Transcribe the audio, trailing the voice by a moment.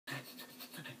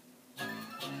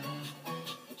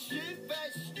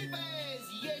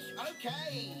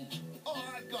cage.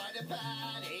 I've got a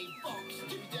party box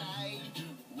today.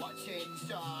 What's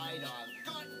inside? I've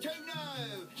got to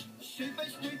know. Super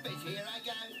Snoopers, here I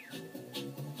go.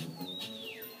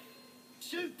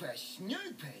 Super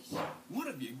Snoopers? What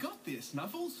have you got there,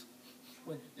 Snuffles?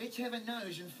 Well, let's have a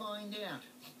nose and find out.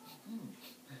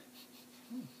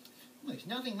 Well, there's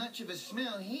nothing much of a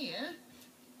smell here.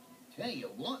 Tell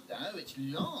you what, though, it's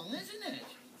long, isn't it?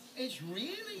 It's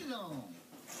really long.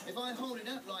 If I hold it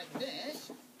up like this,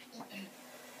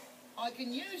 I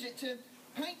can use it to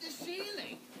paint the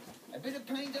ceiling. A bit of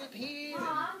paint up here,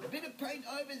 and a bit of paint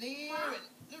over there, and a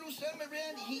little something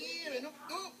around here, and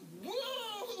oh,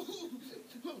 whoa!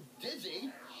 Oh,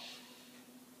 dizzy.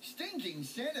 Stinking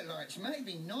satellites,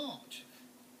 maybe not.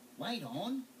 Wait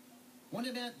on. What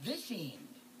about this end?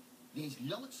 There's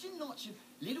lots and lots of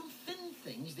little thin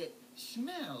things that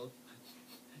smell.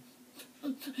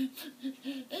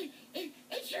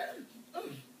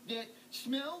 That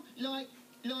smell like...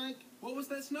 What was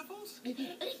that, Snuffles?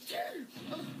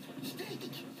 Oh,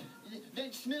 stink.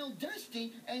 That smell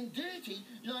dusty and dirty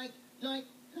like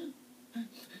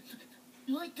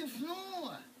the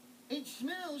floor. It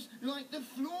smells like the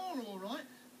floor, all right.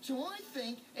 So I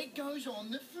think it goes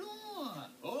on the floor.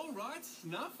 All right,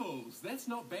 Snuffles. That's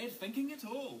not bad thinking at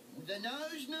all. The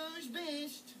nose knows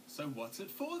best. So what's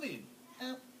it for then?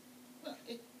 Well,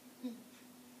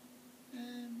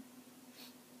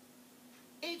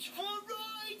 it's for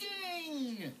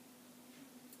riding.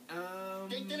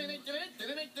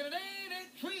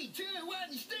 3, 2,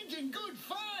 1, stinking good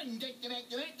fun.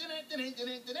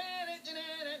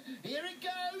 Here it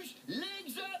goes.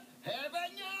 Legs up. Have a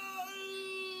nose.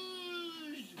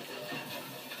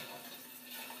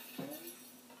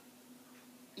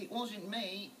 It wasn't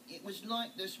me. It was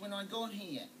like this when I got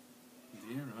here.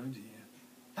 Dear, oh dear.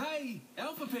 Hey,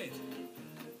 Alphabet!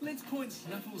 Let's point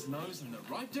Snuffles' nose in the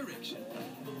right direction.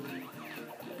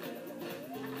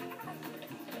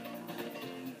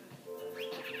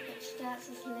 Starts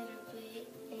with a little bit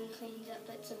and cleans up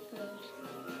bits of food.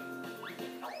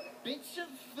 Bits of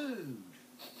food.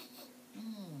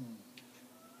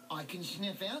 I can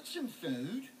sniff out some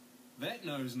food. That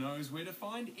nose knows where to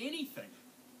find anything.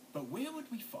 But where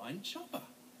would we find Chopper?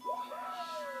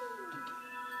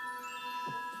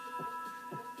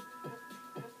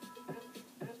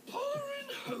 Hollering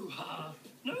hoo-ha!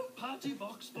 No party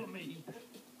box for me.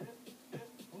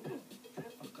 Oh,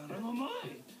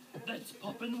 whakarangamai. That's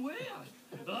poppin' where?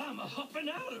 I'm a-hoppin'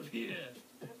 out of here.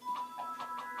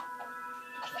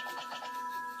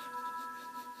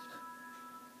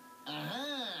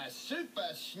 Aha!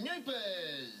 Super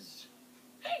Snoopers!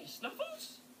 Hey,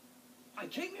 Snuffles! I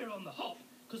came here on the hop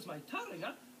because my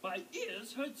taringa, my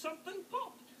ears heard something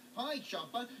pop. Hi,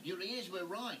 Chopper. Your ears were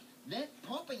right. That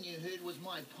popping you heard was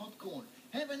my popcorn.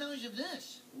 Have a nose of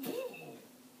this. Ooh.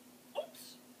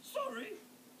 Oops, sorry.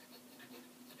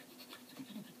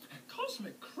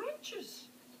 Cosmic crunches.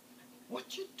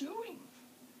 What you doing?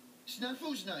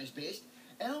 Snuffles knows best.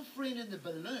 Our friend in the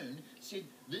balloon said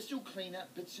this'll clean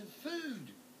up bits of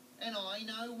food. And I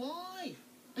know why.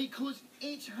 Because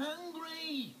it's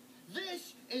hungry.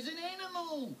 This is an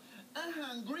animal. A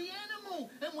hungry animal.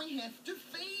 And we have to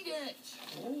feed it.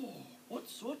 Oh, what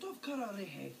sort of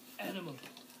kararehe animal?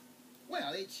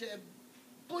 Well, it's a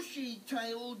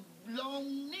bushy-tailed,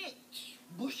 long-necked.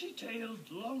 Bushy-tailed,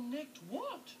 long-necked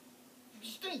what?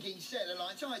 Stinking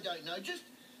satellites, I don't know. Just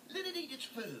let it eat its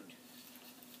food.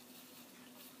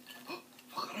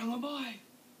 Whakarangamai.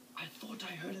 I thought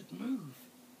I heard it move.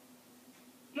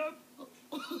 Nope.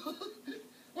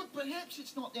 Well, perhaps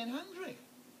it's not that hungry.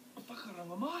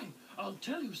 Whakarangamai. I'll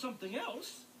tell you something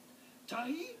else.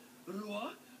 Tahi,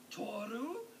 rua,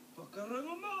 toru,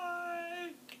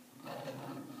 whakarangamai.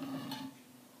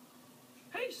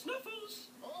 Hey, Snuffles!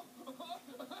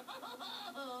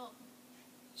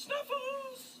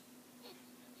 Snuffles!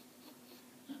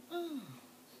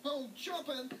 Oh,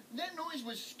 Chopper, that noise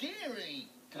was scary.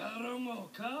 Karongo,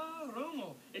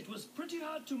 karongo. It was pretty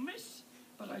hard to miss.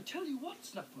 But I tell you what,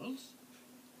 Snuffles,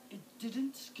 it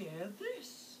didn't scare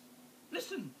this.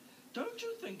 Listen, don't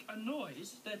you think a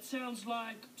noise that sounds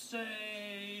like,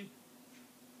 say,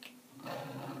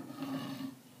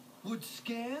 would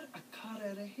scare a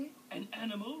kararehe, an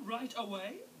animal, right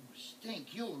away?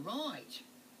 Stink, you're right.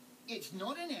 It's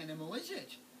not an animal, is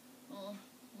it? Oh,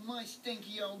 my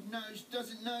stinky old nose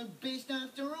doesn't know best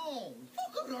after all.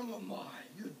 Whakarangamai,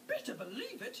 you'd better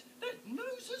believe it. That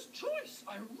nose is choice.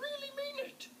 I really mean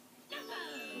it.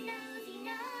 Nosy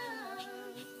nose.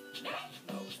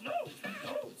 Nose, nose,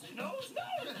 nosy nose,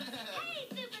 nose. Hey,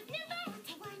 Super Snooper! What a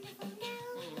wonderful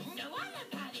nose. No other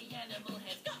party animal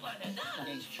has got one of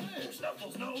those. It's true.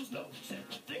 Snuffles, nose, nose.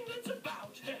 Everything that's a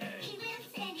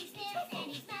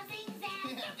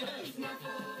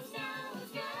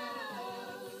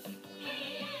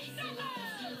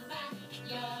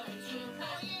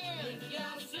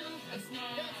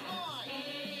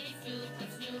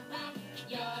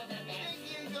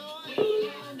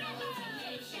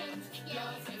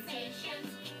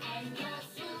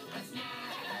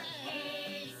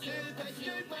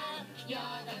Snooper,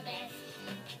 you're the best.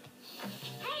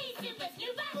 Hey, Super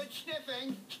Snooper! Good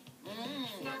sniffing.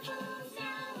 Snuffle,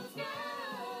 snuffle,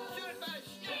 snuffle. Super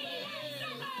Hey,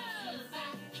 sniffing.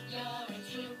 Snooper, you're a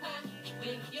trooper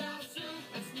with your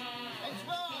super snack. That's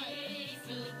right. Hey,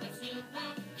 Super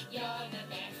Snooper, you're the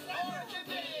best. Or to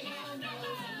be.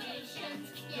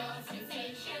 Your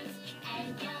sensations,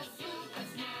 and your super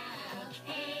snack.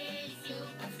 Hey, Super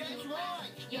That's Snooper,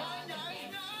 right. you're My the nose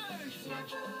best. knows.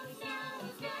 Snuffle, snuffle,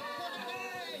 snuffle.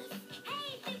 Yes.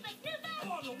 Hey, Super Snooper!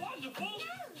 What a wonderful...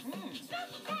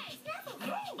 Snuffle, hey, snuffle! No!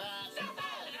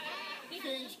 Snuffle!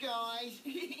 Thanks, guys.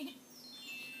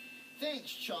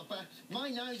 Thanks, Chopper. My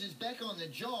nose is back on the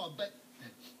job, but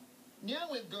now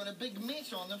we've got a big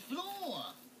mess on the floor.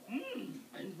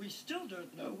 And we still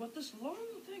don't know what this long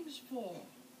thing's for.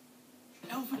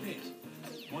 Alphabet.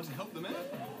 Want to help them out?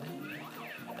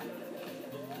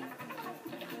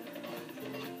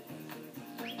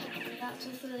 That's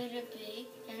with the letter B,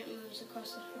 and it moves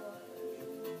across the floor.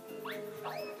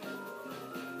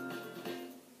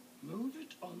 Move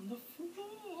it on the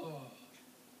floor.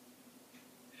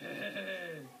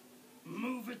 Hey,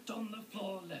 move it on the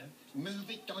floor left. Move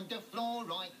it on the floor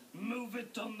right, Move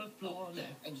it on the floor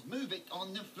left. and move it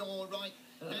on the floor right.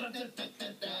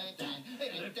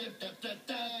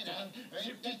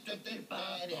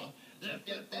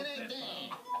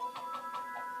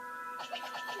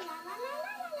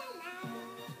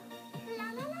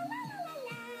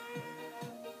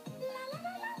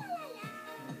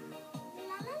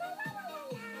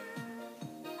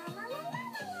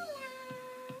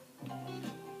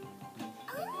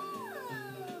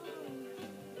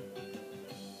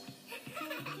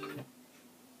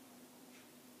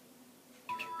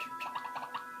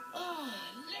 Oh,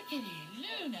 lookity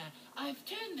Luna, I've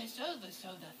turned this over so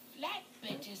the flat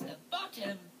bit is the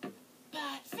bottom.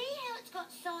 But see how it's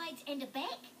got sides and a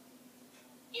back?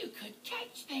 You could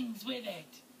catch things with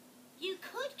it. You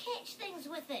could catch things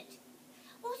with it.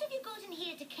 What have you got in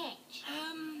here to catch?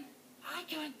 I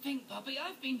can't think, Poppy.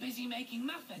 I've been busy making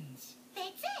muffins.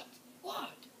 That's it.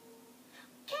 What?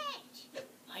 Catch.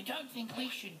 I don't think we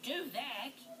should do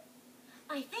that.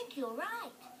 I think you're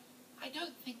right. I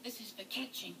don't think this is for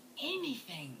catching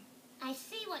anything. I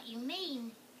see what you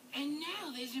mean. And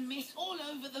now there's a mess all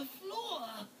over the floor.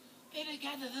 Better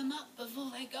gather them up before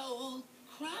they go all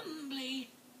crumbly.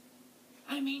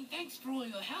 I mean, thanks for all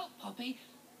your help, Poppy,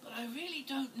 but I really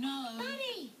don't know.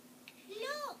 Buddy,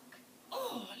 look.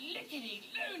 Oh, lickety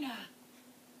Luna!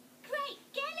 Great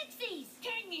galaxies.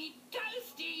 Tangy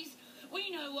toasties! We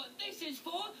know what this is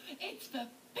for. It's for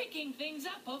picking things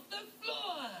up off the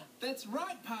floor. That's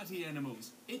right, party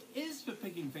animals. It is for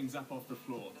picking things up off the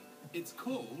floor. It's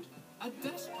called a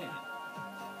dustpan.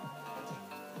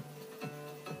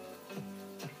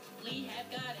 We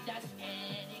have got a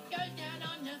dustpan. It goes down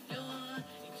on the floor.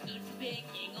 It's good for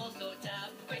picking all sorts of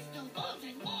crystal balls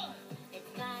and more. It's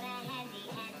got a handy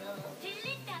handle to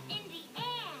lift up in the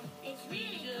air. It's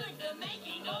really good for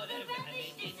making all the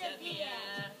rubbish disappear.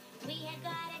 We have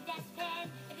got a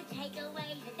dustpan to take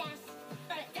away the dust.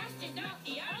 But dust is not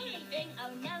the only thing.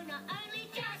 Oh no, not only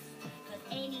dust. 'Cause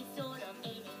any sort of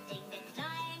anything that's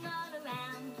lying all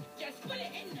around, Just put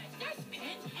it in the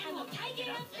dustpan and we'll take it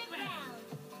off the ground.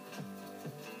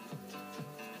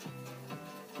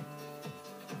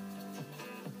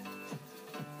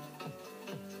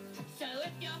 So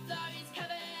if your floor is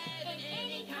covered In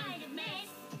any kind of mess,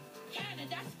 can a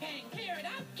dustpan clear it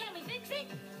up? can we fix it?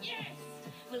 Yes.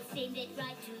 We'll send it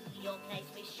right to your place.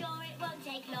 We're sure it won't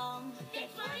take long.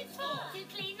 That's what it's for. To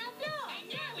clean the floor. And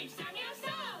now we've sung our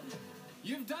song.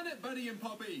 You've done it, Buddy and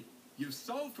Poppy. You've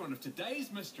solved one of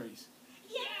today's mysteries.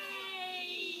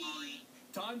 Yay!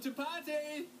 Time to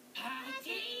party!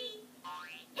 Party!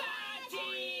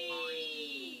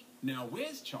 Party! Now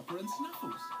where's Chopper and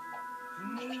Snuffles?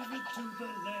 Move it to the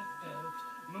left.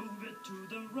 Move it to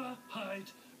the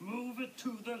right. Move it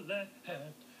to the left.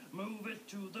 Move it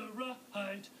to the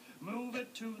right. Move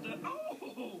it to the...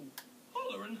 Oh!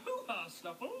 Holler and hoo-ha,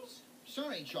 Snuffles.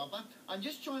 Sorry, Chopper. I'm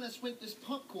just trying to sweep this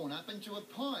popcorn up into a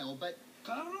pile, but...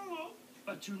 Carol,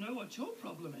 but you know what your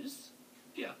problem is?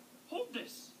 Here, hold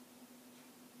this.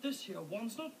 This here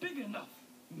one's not big enough.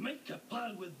 Make a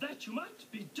pile with that. You might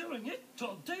be doing it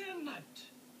all day and night.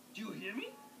 Do you hear me?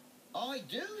 I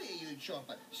do hear you,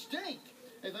 Chopper. Stink.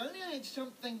 If only I had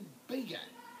something bigger.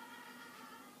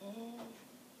 Oh,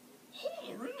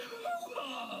 holler and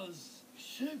hoo-has.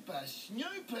 Super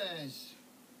Snoopers.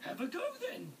 Have a go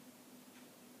then.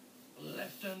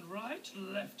 Left and right,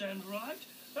 left and right.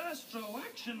 Astro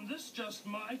action, this just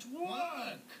might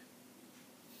work.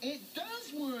 It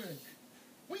does work.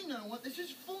 We know what this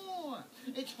is for.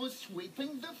 It's for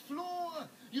sweeping the floor.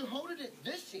 at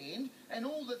this end, and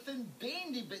all the thin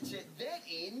bendy bits at that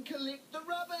end collect the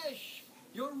rubbish.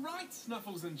 You're right,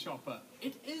 Snuffles and Chopper.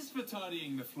 It is for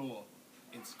tidying the floor.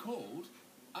 It's called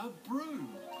a broom.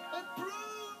 A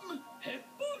broom!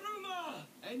 Hepuruma!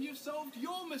 And you've solved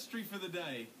your mystery for the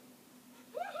day.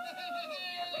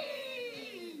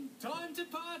 Time to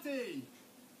party!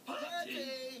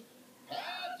 Party! Party!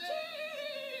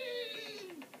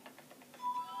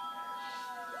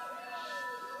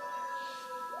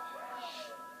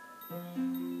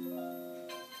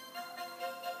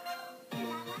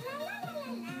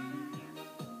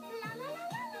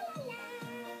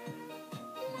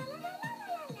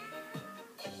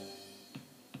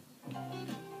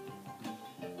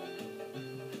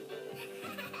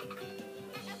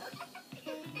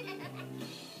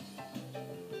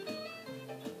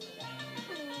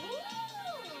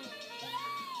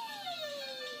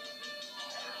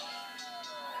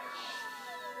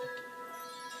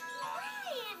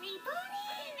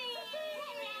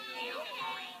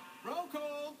 Roll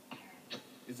call!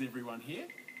 Is everyone here?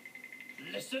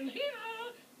 Listen here,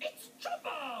 it's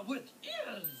Chopper with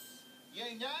ears.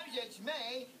 You know it's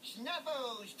me,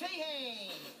 Snuffles Tea.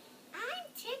 I'm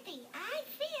Tippy, I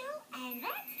feel, and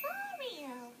that's for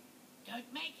real.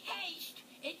 Don't make haste.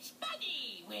 It's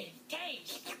Buddy with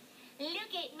taste.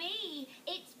 Look at me,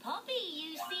 it's Poppy,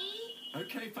 you see.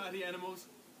 Okay, party animals.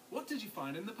 What did you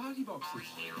find in the party boxes?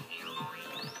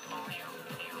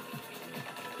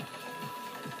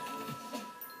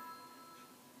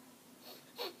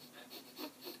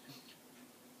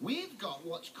 We've got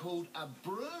what's called a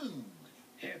broom.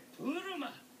 Hepuruma!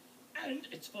 And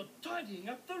it's for tidying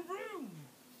up the room.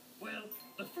 Well,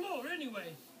 the floor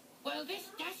anyway. Well, this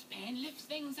dustpan lifts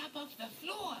things up off the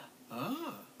floor.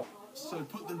 Ah, so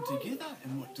put them together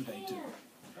and what do they do?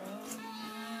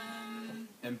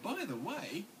 And by the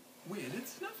way, where did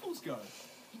Snuffles go?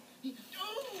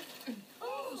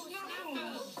 Oh,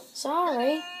 Snuffles.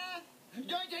 Sorry.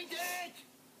 Don't take that!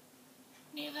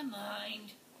 Never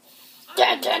mind.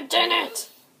 Dang it!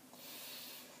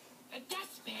 The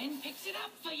dustpan picks it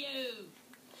up for you.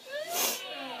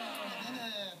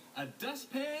 A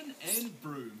dustpan and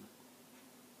broom.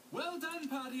 Well done,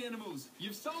 party animals.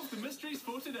 You've solved the mysteries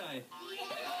for today.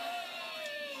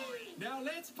 Now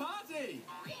let's party!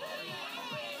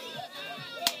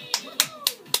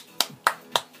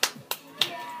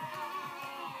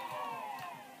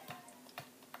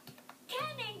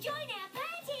 Come and join our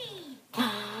party.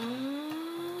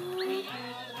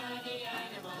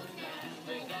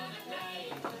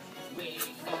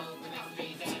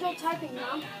 Still typing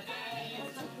now.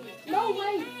 No way.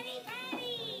 Party,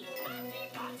 party,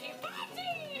 party, party.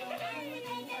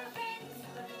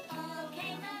 All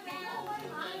came around.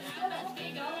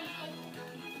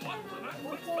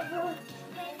 Whatever.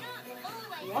 We're not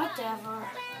always Whatever. well,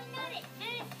 not at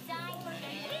first sight.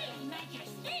 They make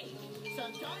us think.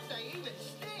 Sometimes they even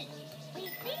stink. We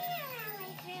feel our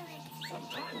way through it.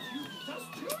 Sometimes you just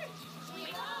do it.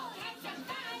 We've all had some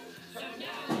fun. So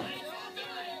now let's all do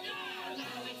it.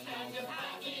 Now it's time to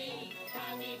party.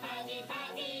 Party, party,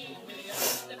 party. We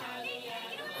are the party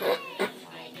animals.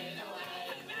 Make it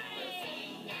away. We'll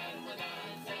sing and we'll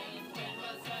dance and then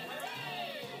we'll say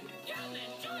hooray. Come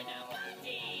and join our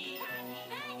party.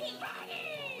 Party, party.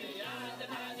 We are the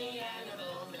party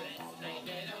animals. Let's make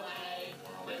it away.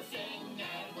 We'll sing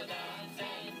and we'll dance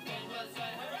and then we'll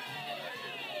say hooray.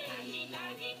 Party,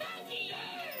 party, party.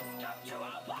 Yes, come to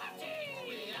our party.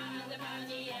 We are the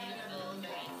party animals.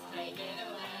 Let's make it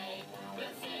away.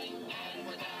 We'll sing and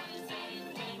we'll dance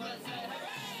and then we'll say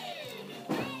hooray.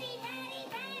 Party, party,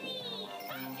 party.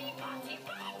 Party, party,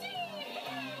 party. We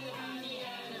are the party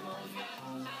animals.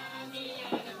 Party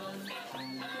animals.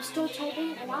 I'm still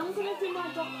typing, and I'm gonna do my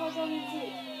 .co.uk.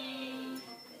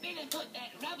 Better put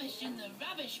that rubbish in the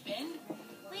rubbish bin.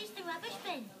 Where's the rubbish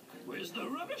bin? Where's the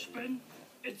rubbish bin?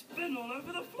 It's been all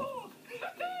over the floor.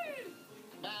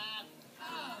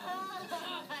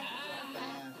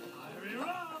 Hurry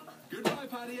up. Goodbye,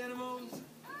 party animals.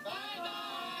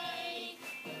 Bye-bye.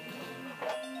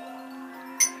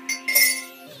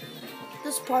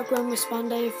 This program was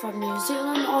Monday from New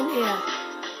Zealand on air.